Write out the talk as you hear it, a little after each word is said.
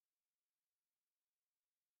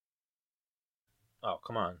Oh,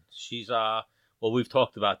 come on. She's well, we've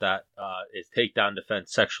talked about that. Is takedown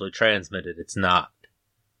defense sexually transmitted? It's not,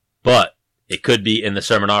 but it could be in the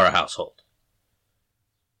Sermonara household.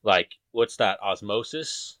 Like, what's that?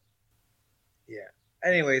 Osmosis? Yeah.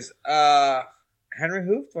 Anyways, Henry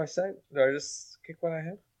Hoof, do I say? Did I just kick one at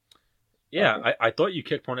him? Yeah, Okay. I thought you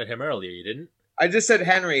kicked one at him earlier. You didn't. I just said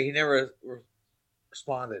Henry. He never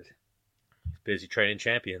responded. He's busy training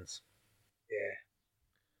champions. Yeah.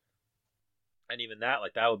 And even that,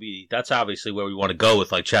 like that's obviously where we want to go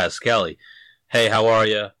with like Chaz Skelly. Hey, how are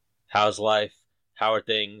you? How's life? How are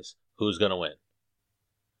things? Who's gonna win?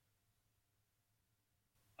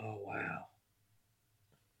 Oh wow.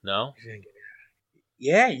 No,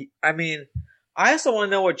 Yeah, I mean, I also want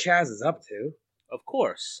to know what Chaz is up to. of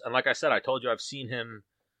course. And like I said, I told you I've seen him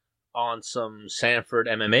on some Sanford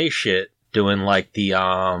MMA shit, doing like the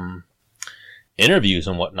interviews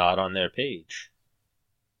and whatnot on their page.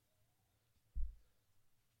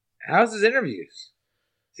 How's his interviews?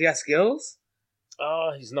 Has he got skills?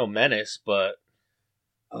 Oh, he's no menace, but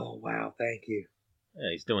Oh wow, thank you.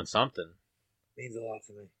 yeah, he's doing something. Means a lot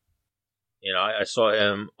to me. You know, I saw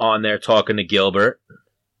him on there talking to Gilbert,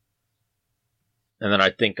 and then I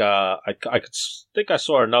think I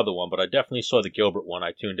saw another one, but I definitely saw the Gilbert one.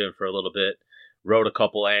 I tuned in for a little bit, wrote a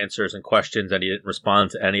couple answers and questions, and he didn't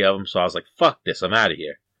respond to any of them. So I was like, "Fuck this, I'm out of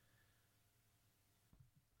here."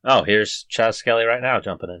 Oh, here's Chaz Skelly right now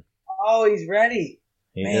jumping in. Oh, he's ready.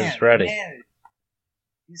 He is ready, Man,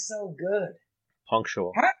 he's so good.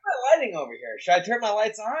 punctual. How's my lighting over here? Should I turn my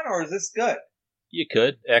lights on, or is this good? You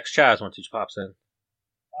could X Chaz once he pops in.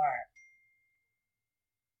 All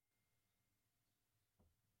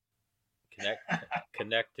right.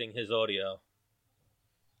 Connecting his audio.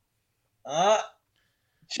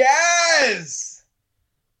 Chaz!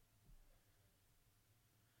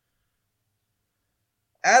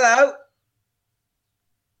 Hello?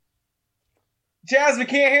 Chaz, we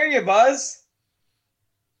can't hear you, Buzz.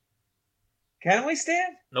 Can we,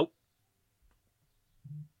 Stan? Nope.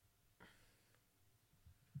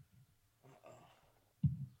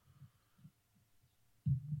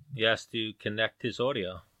 He has to connect his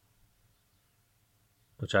audio,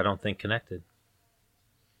 which I don't think connected.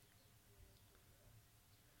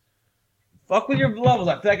 Fuck with your levels.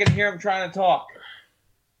 I feel like I can hear him trying to talk.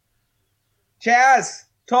 Chaz,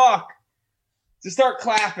 talk. Just start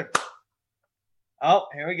clapping. Oh,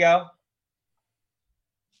 here we go.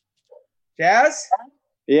 Chaz?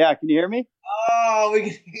 Yeah, can you hear me? Oh, we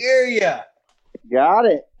can hear you. Got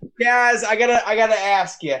it. Chaz, I gotta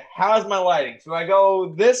ask you, how's my lighting? Do I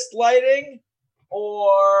go this lighting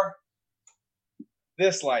or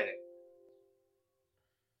this lighting?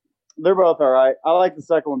 They're both all right. I like the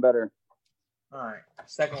second one better. All right,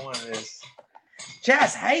 second one it is.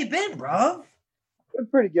 Chaz, how you been, bro? Been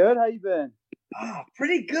pretty good. How you been? Oh,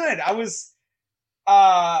 pretty good. I was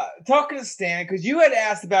talking to Stan because you had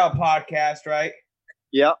asked about a podcast, right?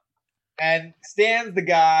 Yep. And Stan's the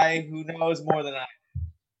guy who knows more than I do.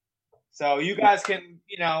 So you guys can,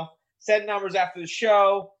 send numbers after the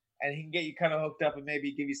show, and he can get you kind of hooked up and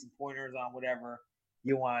maybe give you some pointers on whatever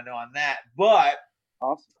you want to know on that. But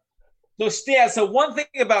awesome. So Stan, so one thing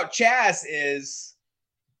about Chaz is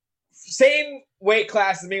same weight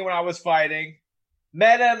class as me when I was fighting.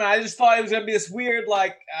 Met him, and I just thought he was gonna be this weird,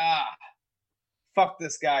 fuck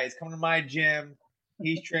this guy. He's coming to my gym.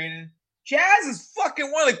 He's training. Chaz is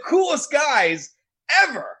fucking one of the coolest guys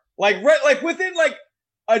ever. Like within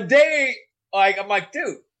a day, I'm like, dude,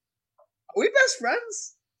 are we best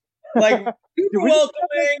friends? Like, super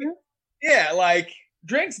welcoming. Yeah,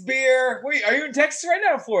 drinks beer. Wait, are you in Texas right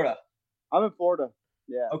now or Florida? I'm in Florida.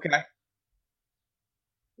 Yeah. Okay.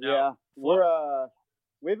 Yeah. We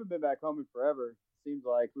haven't been back home in forever. Seems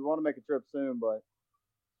like we want to make a trip soon, but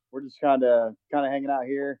we're just kind of hanging out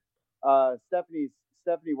here.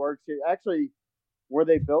 Stephanie works here. Actually, where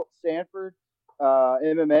they built Sanford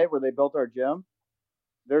MMA, where they built our gym,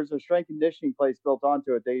 there's a strength conditioning place built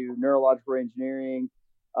onto it. They do neurological engineering,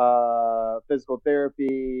 physical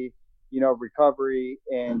therapy, recovery,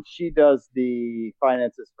 and she does the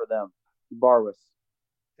finances for them. Barwis.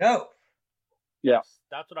 Oh. Yeah.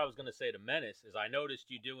 That's what I was going to say to Menace, is I noticed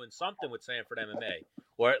you doing something with Sanford MMA,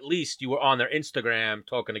 or at least you were on their Instagram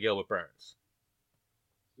talking to Gilbert Burns.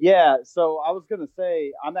 Yeah, so I was going to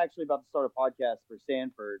say, I'm actually about to start a podcast for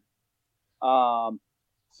Sanford.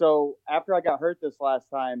 So after I got hurt this last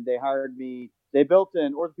time, they hired me. They built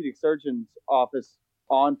an orthopedic surgeon's office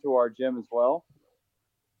onto our gym as well.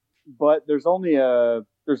 But there's only a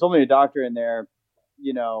doctor in there,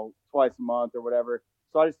 twice a month or whatever.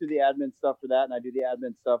 So I just do the admin stuff for that, and I do the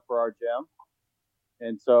admin stuff for our gym.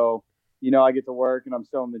 And so I get to work and I'm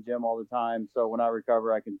still in the gym all the time. So when I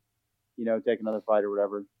recover, I can, take another fight or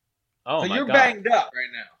whatever. Oh, so my you're God. banged up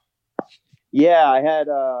right now. Yeah, I had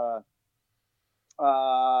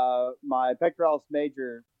my pectoralis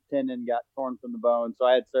major tendon got torn from the bone, so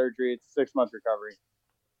I had surgery. It's a 6-month recovery.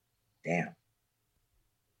 Damn.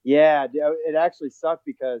 Yeah, it actually sucked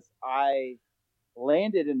because I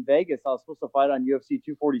landed in Vegas. I was supposed to fight on UFC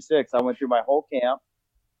 246. I went through my whole camp.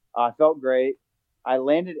 I felt great. I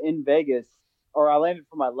landed in Vegas, or I landed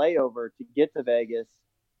for my layover to get to Vegas,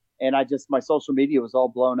 and my social media was all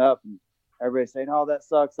blown up, and everybody's saying, "Oh, that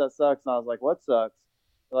sucks, that sucks." And I was like, "What sucks?"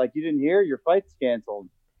 They're like, "You didn't hear? Your fight's canceled."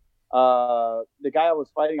 The guy I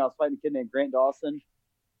was fighting a kid named Grant Dawson.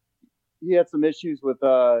 He had some issues with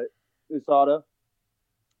USADA.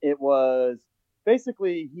 It was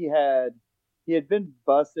basically he had been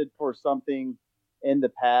busted for something in the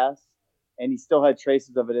past, and he still had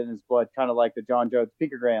traces of it in his blood, kind of like the John Jones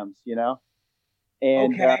picograms,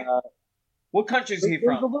 And Okay. What country is he there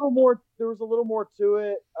was from? a little more to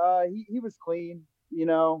it. He was clean, There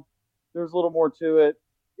was a little more to it.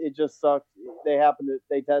 It just sucked. They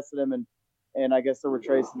tested him, and I guess there were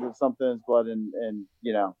traces of something in his blood, and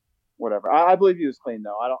whatever. I believe he was clean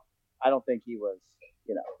though. I don't think he was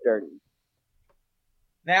dirty.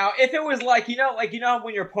 Now, if it was like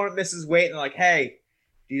when your opponent misses weight and they're like, "Hey,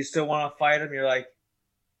 do you still want to fight him?" You're like,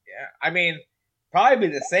 "Yeah." I mean, probably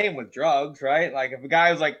be the same with drugs, right? Like if a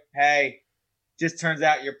guy was like, "Hey, just turns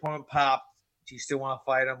out your opponent popped. Do you still want to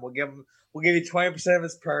fight him? We'll give you 20% of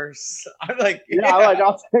his purse." I'm like, yeah.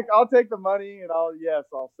 I'll take the money and I'll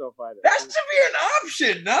still fight it. That should be an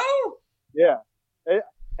option, no? Yeah.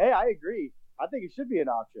 Hey, I agree. I think it should be an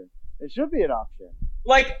option. It should be an option.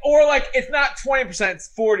 Or it's not 20%, it's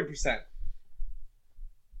 40%.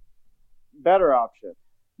 Better option.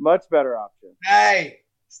 Much better option. Hey,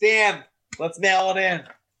 Stan, let's nail it in.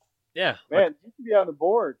 Yeah. Man, you should be on the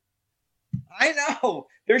board. I know.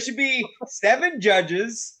 There should be 7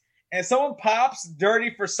 judges, and if someone pops dirty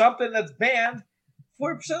for something that's banned,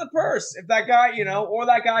 40% of the purse. If that guy, or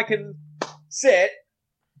that guy can sit,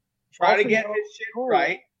 try to get his shit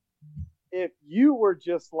right. If you were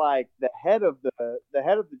just like the head of the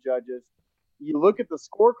judges, you look at the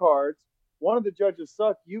scorecards. One of the judges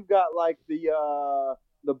sucked. You've got like the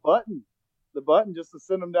button just to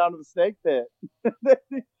send them down to the snake pit.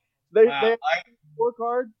 they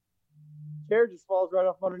scorecard. Chair just falls right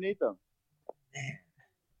off underneath them. Man,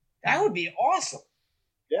 that would be awesome.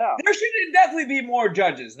 Yeah, there should definitely be more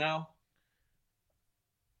judges. No,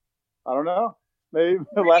 I don't know. Maybe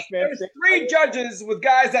the last man. There's 3 judges with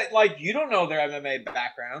guys that you don't know their MMA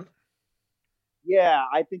background. Yeah,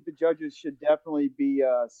 I think the judges should definitely be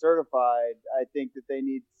certified. I think that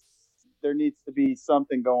there needs to be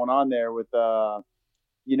something going on there with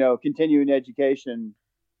continuing education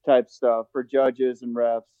type stuff for judges and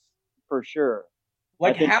refs for sure.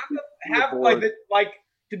 To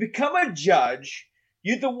become a judge,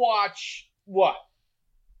 you have to watch what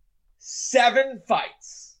 7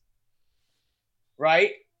 fights.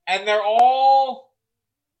 Right? And they're all,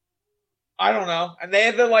 I don't know. And they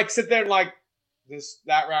have to sit there and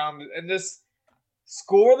that round and just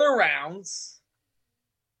score the rounds,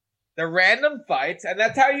 the random fights. And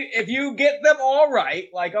that's how if you get them all right,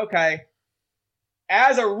 okay,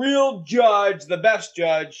 as a real judge, the best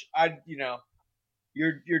judge,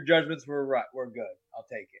 your judgments were right. We're good. I'll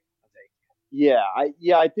take it. Yeah. I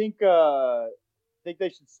think they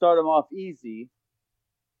should start them off easy.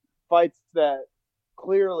 Fights that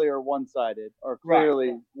clearly are one-sided, or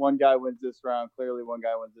clearly one guy wins this round, clearly one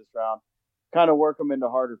guy wins this round. Kind of work them into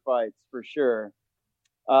harder fights for sure.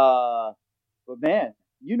 But man,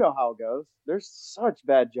 you know how it goes. There's such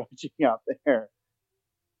bad judging out there.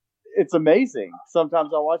 It's amazing.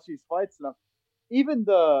 Sometimes I watch these fights and even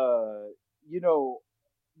the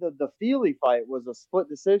Feely fight was a split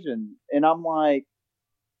decision, and I'm like,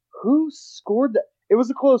 who scored that? It was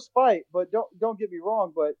a close fight, but don't get me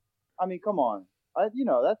wrong, but I mean, come on. That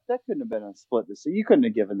couldn't have been a split decision. You couldn't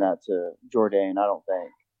have given that to Jourdain, I don't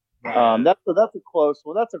think. Right. That's a close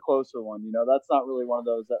one. That's a closer one. That's not really one of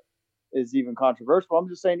those that is even controversial. I'm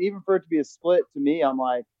just saying, even for it to be a split, to me, I'm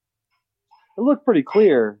like, it looked pretty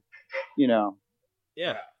clear. Yeah.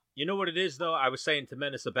 You know what it is, though? I was saying to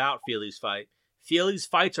Menace about Feely's fight. Feely's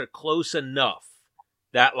fights are close enough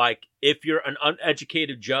that, if you're an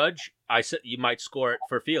uneducated judge, I said you might score it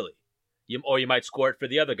for Feely. Or you might score it for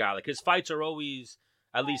the other guy. His fights are always,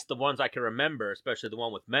 at least the ones I can remember, especially the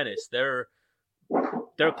one with Menace, they're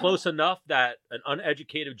close enough that an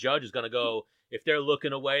uneducated judge is going to go, if they're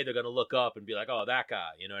looking away, they're going to look up and be like, oh, that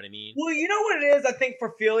guy. You know what I mean? Well, you know what it is? I think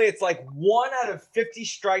for Feely, it's 1 out of 50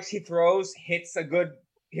 strikes he throws hits a good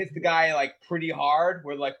hits the guy like pretty hard.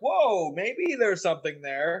 We're like, whoa, maybe there's something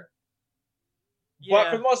there.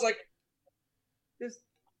 But for the most, like, just.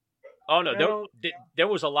 Oh no, there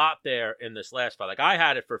was a lot there in this last fight. Like I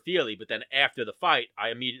had it for Feely, but then after the fight,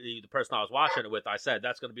 the person I was watching it with, I said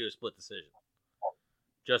that's going to be a split decision.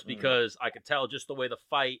 Just because I could tell just the way the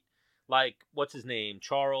fight, like what's his name,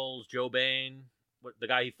 Charles Joe Bain, the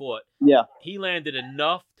guy he fought. Yeah, he landed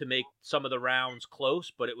enough to make some of the rounds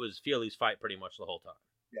close, but it was Feely's fight pretty much the whole time.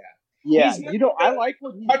 Yeah. I like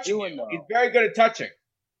what he's doing though. He's very good at touching.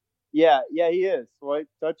 Yeah, he is. Like,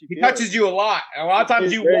 he touches you a lot. And a lot of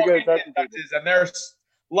times you walk in and touches, and they're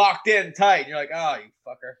locked in tight. And you're like, oh, you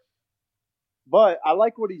fucker. But I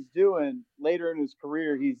like what he's doing later in his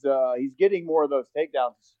career. He's getting more of those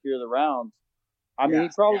takedowns to secure the rounds. I mean, he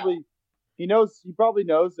probably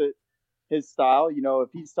knows that his style, if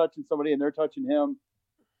he's touching somebody and they're touching him,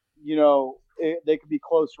 they could be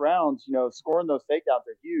close rounds. Scoring those takedowns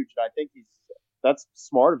are huge. And I think that's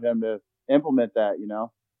smart of him to implement that,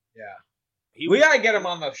 Yeah. We got to get him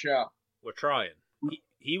on the show. We're trying.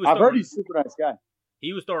 I've heard he's a super nice guy.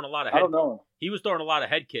 He was throwing a lot of I don't know him. He was throwing a lot of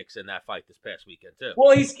head kicks in that fight this past weekend too.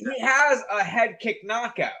 Well, he has a head kick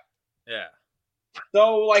knockout. Yeah.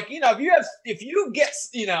 So, like, if you get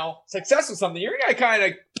success with something, you're gonna kind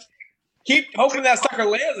of keep hoping that sucker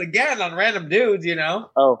lands again on random dudes.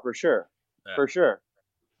 Oh, for sure, for sure.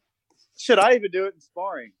 Should I even do it in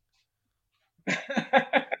sparring?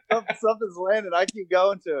 Something's landing. I keep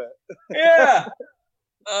going to it. Yeah.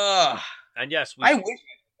 And yes, I wish.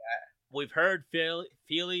 We've heard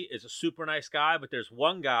Feely is a super nice guy, but there's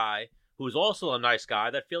one guy who's also a nice guy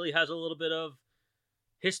that Feely has a little bit of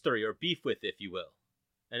history or beef with, if you will.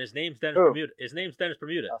 And his name's Dennis Bermudez. His name's Dennis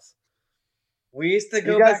Bermudez. We used to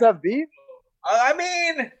go. You guys have beef? I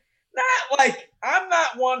mean, not like I'm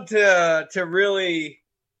not one to really,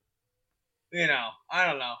 I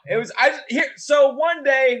don't know. It was So one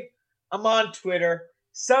day I'm on Twitter.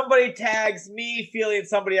 Somebody tags me, Feely, and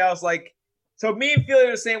somebody else like. So me and Feely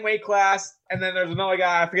are the same weight class, and then there's another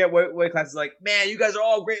guy, I forget what weight class, is like, man, you guys are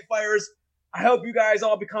all great fighters. I hope you guys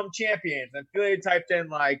all become champions. And Feely typed in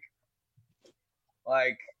like,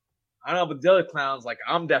 I don't know, but the other clown's like,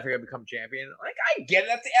 I'm definitely gonna become champion. Like, I get it,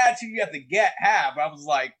 that's the attitude you have to have. But I was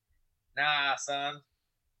like, nah, son.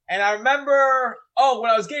 And I remember,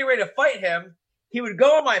 when I was getting ready to fight him, he would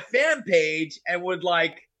go on my fan page and would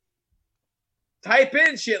like type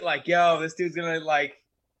in shit like, yo, this dude's gonna like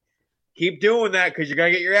keep doing that because you're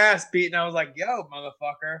gonna get your ass beat. And I was like, yo,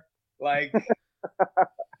 motherfucker. Like,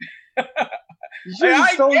 I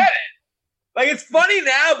get it. Like, it's funny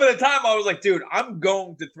now, but at the time I was like, dude, I'm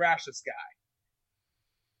going to thrash this guy.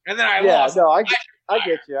 And then I lost. No, I get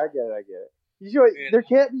you. I get it. There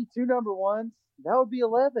can't be two number ones. That would be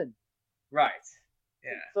 11. Right. Yeah.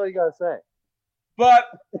 That's all you got to say. But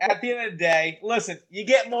at the end of the day, listen, you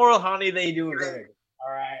get more honey than you do vinegar.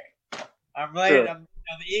 All right. I'm laying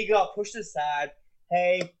the ego, I'll push it aside.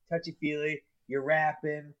 Hey, touchy-feely, you're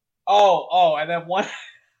rapping. And then one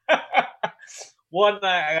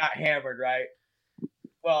night I got hammered, right?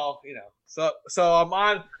 Well, so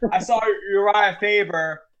I saw Uriah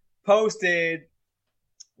Faber posted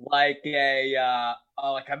like a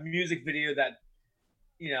music video that,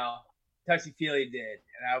 touchy-feely did.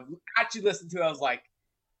 And I actually listened to it. I was like,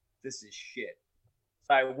 this is shit.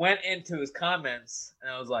 So I went into his comments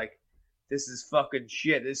and I was like, this is fucking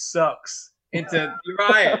shit. This sucks. Into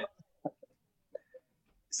Uriah.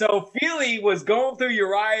 So Feely was going through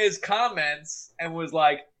Uriah's comments and was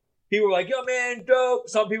like, people were like, yo, man, dope.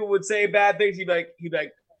 Some people would say bad things. He'd be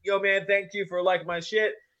like, yo, man, thank you for liking my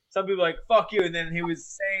shit. Some people were like, fuck you. And then he was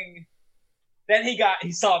saying, then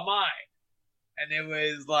he saw mine. And it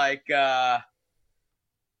was like, I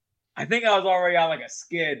think I was already on like a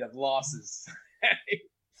skid of losses.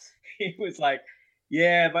 He was like,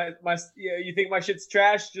 yeah, you think my shit's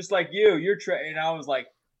trash? Just like you. You're trash. And I was like,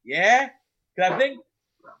 yeah? Because I think,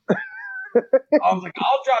 I was like,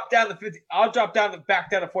 I'll drop down to 50. I'll drop back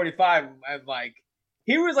down to 45. And like,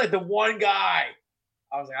 he was like the one guy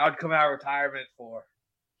I was like, I would come out of retirement for.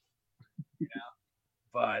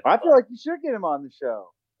 But I feel like you should get him on the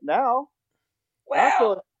show now.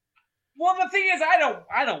 Well, the thing is, I don't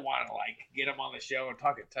want to like get him on the show and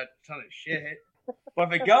talk a ton of shit. But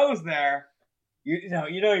if it goes there, you know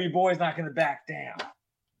your boy's not going to back down.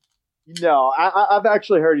 No, I've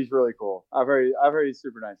actually heard he's really cool. I've heard he's a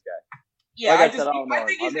super nice guy. Yeah, I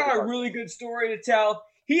think he's got a really good story to tell.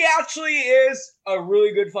 He actually is a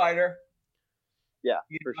really good fighter. Yeah,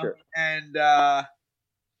 for sure. And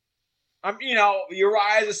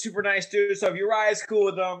Uriah's a super nice dude. So if Uriah's cool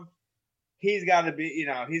with him, he's got to be, and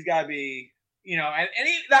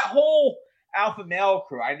that whole alpha male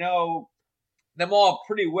crew. I know them all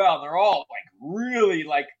pretty well. And they're all like really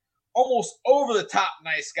like almost over the top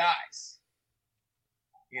nice guys.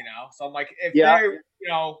 You know, so I'm like, if they're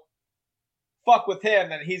fuck with him,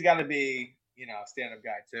 then he's got to be a stand up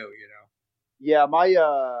guy too. Yeah,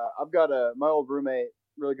 I've got my old roommate,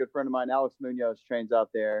 really good friend of mine, Alex Munoz, trains out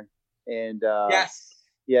there, and yes.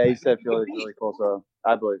 Yeah, he said really cool. So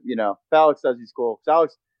I believe, Alex says he's cool. So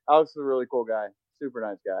Alex is a really cool guy, super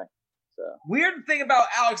nice guy. So weird thing about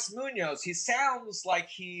Alex Munoz, he sounds like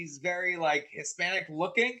he's very like Hispanic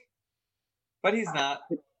looking, but he's not.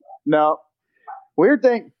 No, weird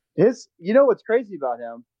thing. What's crazy about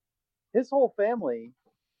him? His whole family,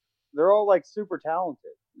 they're all like super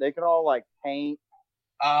talented. They can all like paint,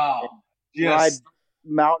 ride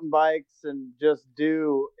mountain bikes, and just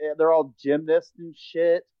they're all gymnasts and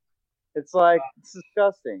shit. It's like, it's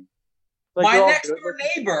disgusting. It's like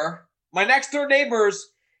my next door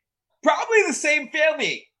neighbors, probably the same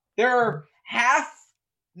family. They're half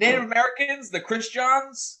Native Americans, the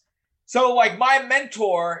Christians. So like my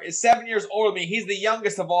mentor is 7 years older than me. He's the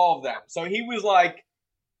youngest of all of them. So he was like,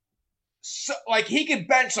 he could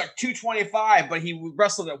bench like 225, but he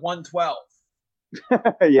wrestled at 112.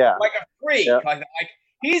 Yeah, like a freak. Yeah. Like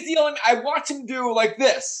he's the only. I watch him do like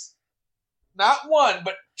this, not one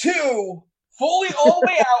but two, fully all the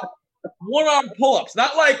way out, one arm pull ups.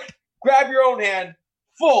 Not like grab your own hand,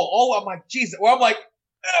 full. Oh, I'm like Jesus. Well, I'm like,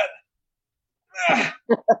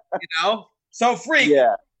 so freak.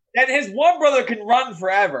 Yeah. And his one brother can run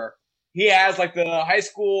forever. He has like the high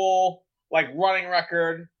school like running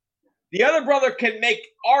record. The other brother can make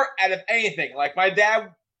art out of anything. Like my dad,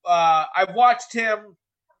 I've watched him.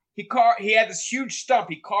 He had this huge stump.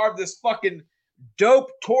 He carved this fucking dope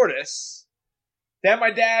tortoise. Then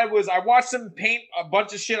I watched him paint a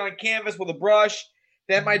bunch of shit on canvas with a brush.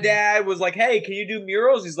 Then my dad was like, "Hey, can you do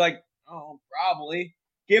murals?" He's like, "Oh, probably."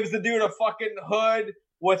 Gives the dude a fucking hood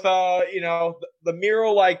with the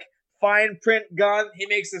mural like fine print gun. He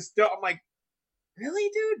makes this stuff. I'm like, really,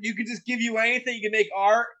 dude? You could just give you anything. You can make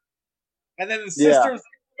art. And then the sister's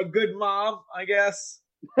a good mom, I guess.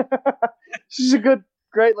 She's a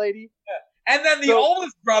great lady. Yeah. And then the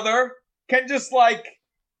oldest brother can just like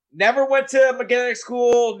never went to mechanic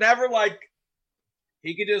school, never like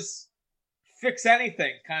he could just fix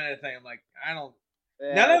anything kind of thing. I'm like, I don't.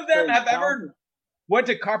 Yeah, none of them have ever went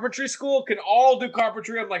to carpentry school. Can all do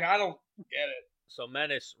carpentry. I'm like, I don't get it. So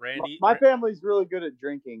Menace, Randy. My family's really good at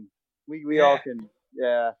drinking. We all can.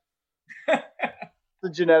 Yeah. The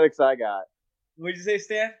genetics I got. What'd you say,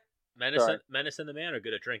 Stan? Menace and the Man are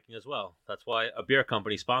good at drinking as well. That's why a beer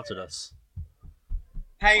company sponsored us.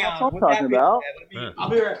 Hang on. What I'm talking about. I'll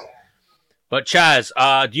be right back. But Chaz,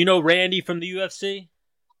 do you know Randy from the UFC?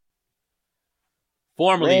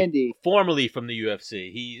 Formerly from the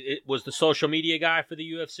UFC. He was the social media guy for the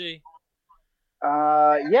UFC. Yeah,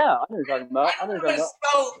 I know what you're talking about. I don't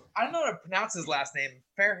know how to pronounce his last name.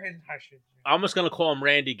 I'm just going to call him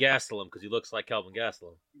Randy Gastelum because he looks like Kelvin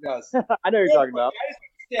Gastelum. He does. I know what you're talking about.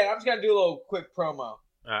 I'm just going to do a little quick promo. All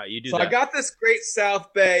right, you do that. So I got this great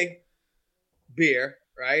South Bay beer,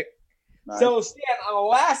 right? Nice. So, Stan, on the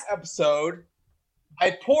last episode,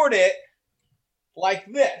 I poured it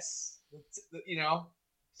like this,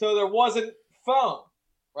 so there wasn't foam,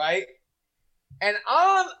 right? And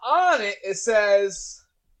on it says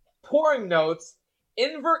pouring notes,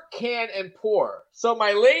 invert, can, and pour. So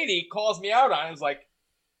my lady calls me out on it. Is like,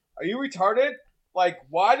 "Are you retarded? Like,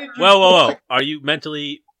 why did you?" Whoa! Are you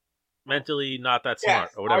mentally not that smart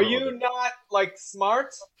or whatever? Are you not like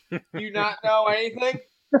smart? Do you not know anything?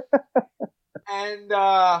 And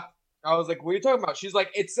I was like, "What are you talking about?" She's like,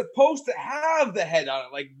 "It's supposed to have the head on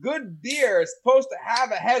it. Like good beer is supposed to have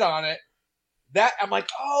a head on it." That I'm like,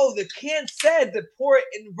 oh, the can said to pour it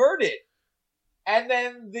inverted, and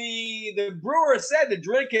then the brewer said to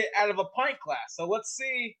drink it out of a pint glass. So let's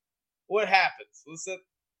see what happens. Listen,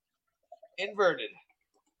 inverted.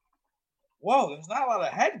 Whoa, there's not a lot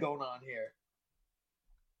of head going on here.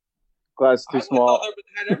 Glass too small. There was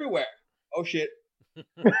head everywhere. Oh shit,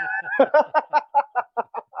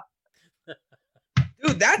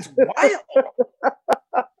 dude, that's wild.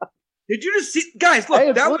 Did you just see, guys? Look,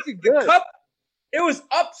 hey, that was the cup. It was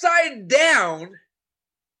upside down.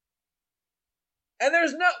 And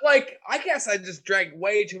there's not like, I guess I just drank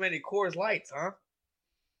way too many Coors Lights, huh?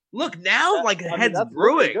 Look now, the head's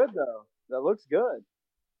brewing. Good though. That looks good.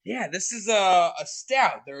 Yeah, this is a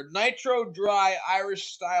stout. They're a nitro dry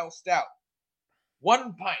Irish style stout.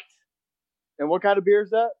 1 pint. And what kind of beer is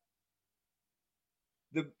that?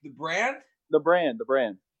 The brand? The brand.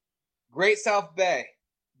 Great South Bay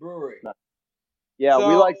Brewery. Yeah, so,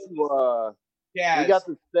 we like to. We got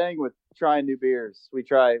this thing with trying new beers. We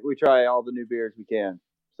try all the new beers we can.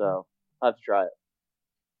 So I have to try it.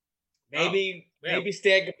 Maybe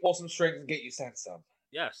Stan can pull some strings and get you sent some.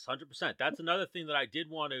 Yes, 100%. That's another thing that I did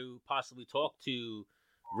want to possibly talk to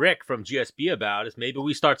Rick from GSB about is maybe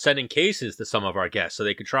we start sending cases to some of our guests so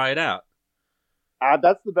they could try it out.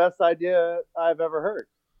 That's the best idea I've ever heard.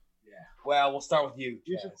 Yeah. Well, we'll start with you,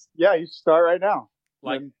 You Chaz. should start right now.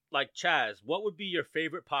 Like Chaz, what would be your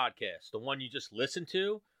favorite podcast? The one you just listen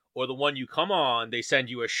to, or the one you come on, they send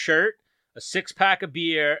you a shirt, a 6-pack of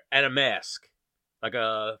beer, and a mask, like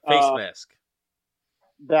a face mask.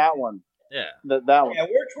 That one. Yeah. That one. Yeah,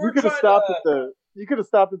 we're you could have stopped at the. You could have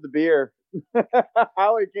stopped at the beer.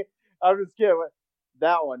 I'm just kidding.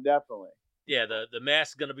 That one definitely. Yeah, the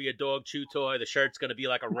mask is gonna be a dog chew toy. The shirt's gonna be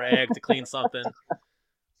like a rag to clean something.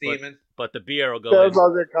 Steaming. But the beer will go. Those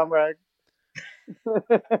are the come rag.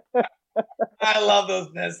 I love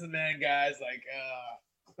those Nestle Man guys. Like,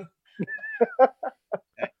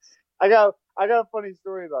 I got a funny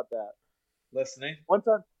story about that. Listening. One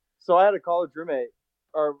time, so I had a college roommate,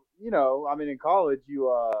 or in college,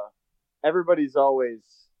 everybody's always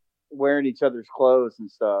wearing each other's clothes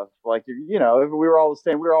and stuff. Like, we were all the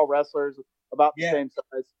same. We were all wrestlers, about the same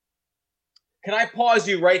size. Can I pause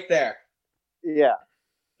you right there? Yeah.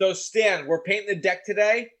 So, Stan, we're painting the deck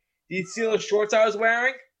today. Do you see those shorts I was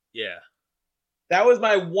wearing? Yeah. That was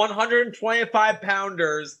my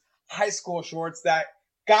 125-pounders high school shorts that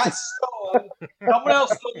got stolen. Someone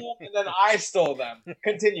else stole them, and then I stole them.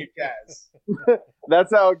 Continue, guys.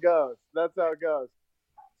 That's how it goes.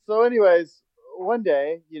 So anyways, one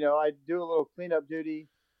day, I do a little cleanup duty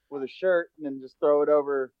with a shirt and then just throw it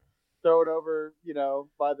over,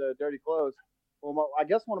 by the dirty clothes. Well, I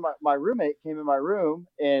guess one of my roommate came in my room,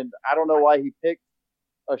 and I don't know why he picked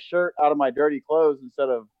a shirt out of my dirty clothes instead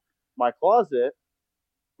of my closet.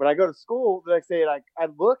 But I go to school the next day, and I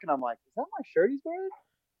look, and I'm like, is that my shirt he's wearing?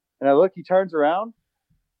 And I look, he turns around,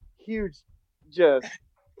 huge, just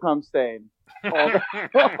cum stain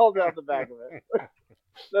all down the back of it.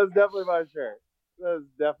 That's definitely my shirt.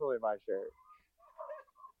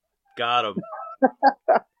 Got him.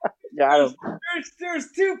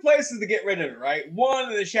 There's two places to get rid of it, right?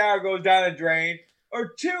 One, the shower goes down the drain,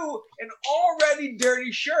 or two, an already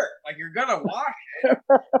dirty shirt. Like, you're gonna wash it.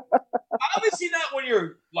 Obviously not when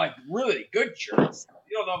you're like really good shirts.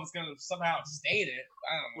 You don't know if it's gonna somehow stain it.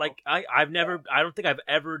 I don't know. Like I don't think I've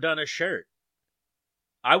ever done a shirt.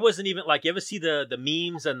 I wasn't even like, you ever see the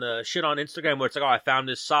memes and the shit on Instagram where it's like, oh, I found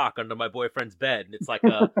this sock under my boyfriend's bed, and it's like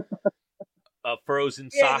a frozen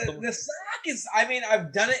sock. The sock is,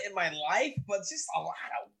 I've done it in my life, but it's just a lot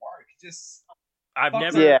of work. I'm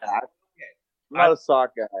not a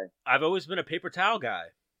sock guy. I've always been a paper towel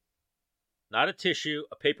guy. Not a tissue,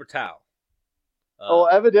 a paper towel.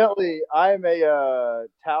 Evidently, I'm a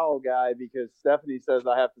towel guy because Stephanie says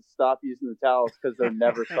I have to stop using the towels because they're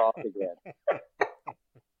never soft again.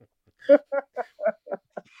 All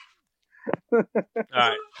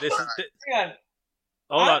right, this is. Hang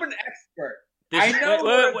on. I'm an expert.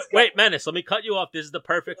 Wait, Menace. Let me cut you off. This is the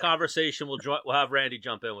perfect conversation. We'll have Randy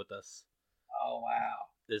jump in with us. Oh wow,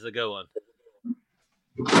 this is a good one.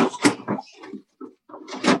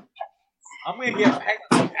 I'm gonna get. As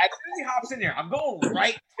soon as he hops in here, I'm going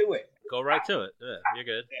right to it. Go right to it. Yeah, you're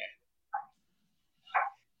good.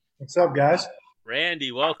 What's up, guys?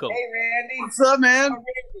 Randy, welcome. Hey, Randy. What's up, man?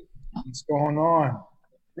 What's going on?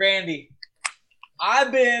 Randy,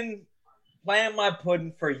 I've been planning my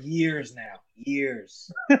pudding for years now. Years.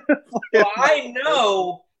 So I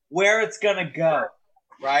know where it's going to go,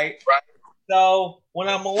 right? So when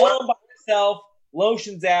I'm alone by myself,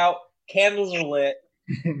 lotion's out, candles are lit,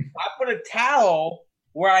 I put a towel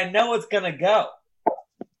where I know it's going to go.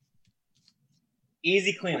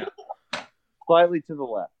 Easy cleanup. Slightly to the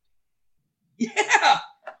left. Yeah,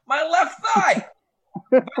 my left thigh.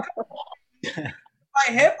 My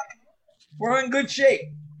hip, we're in good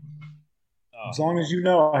shape. As long as you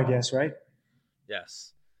know, I guess, right?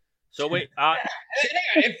 Yes. So wait,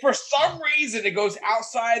 if for some reason it goes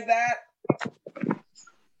outside that,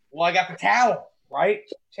 well, I got the towel, right,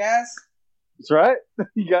 Chaz? That's right.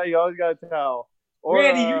 You always got a towel.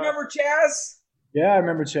 Randy, you remember Chaz? Yeah, I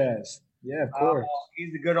remember Chaz. Yeah, of course.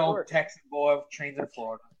 He's a good old Texan boy, trains in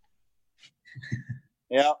Florida.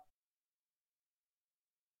 Yeah.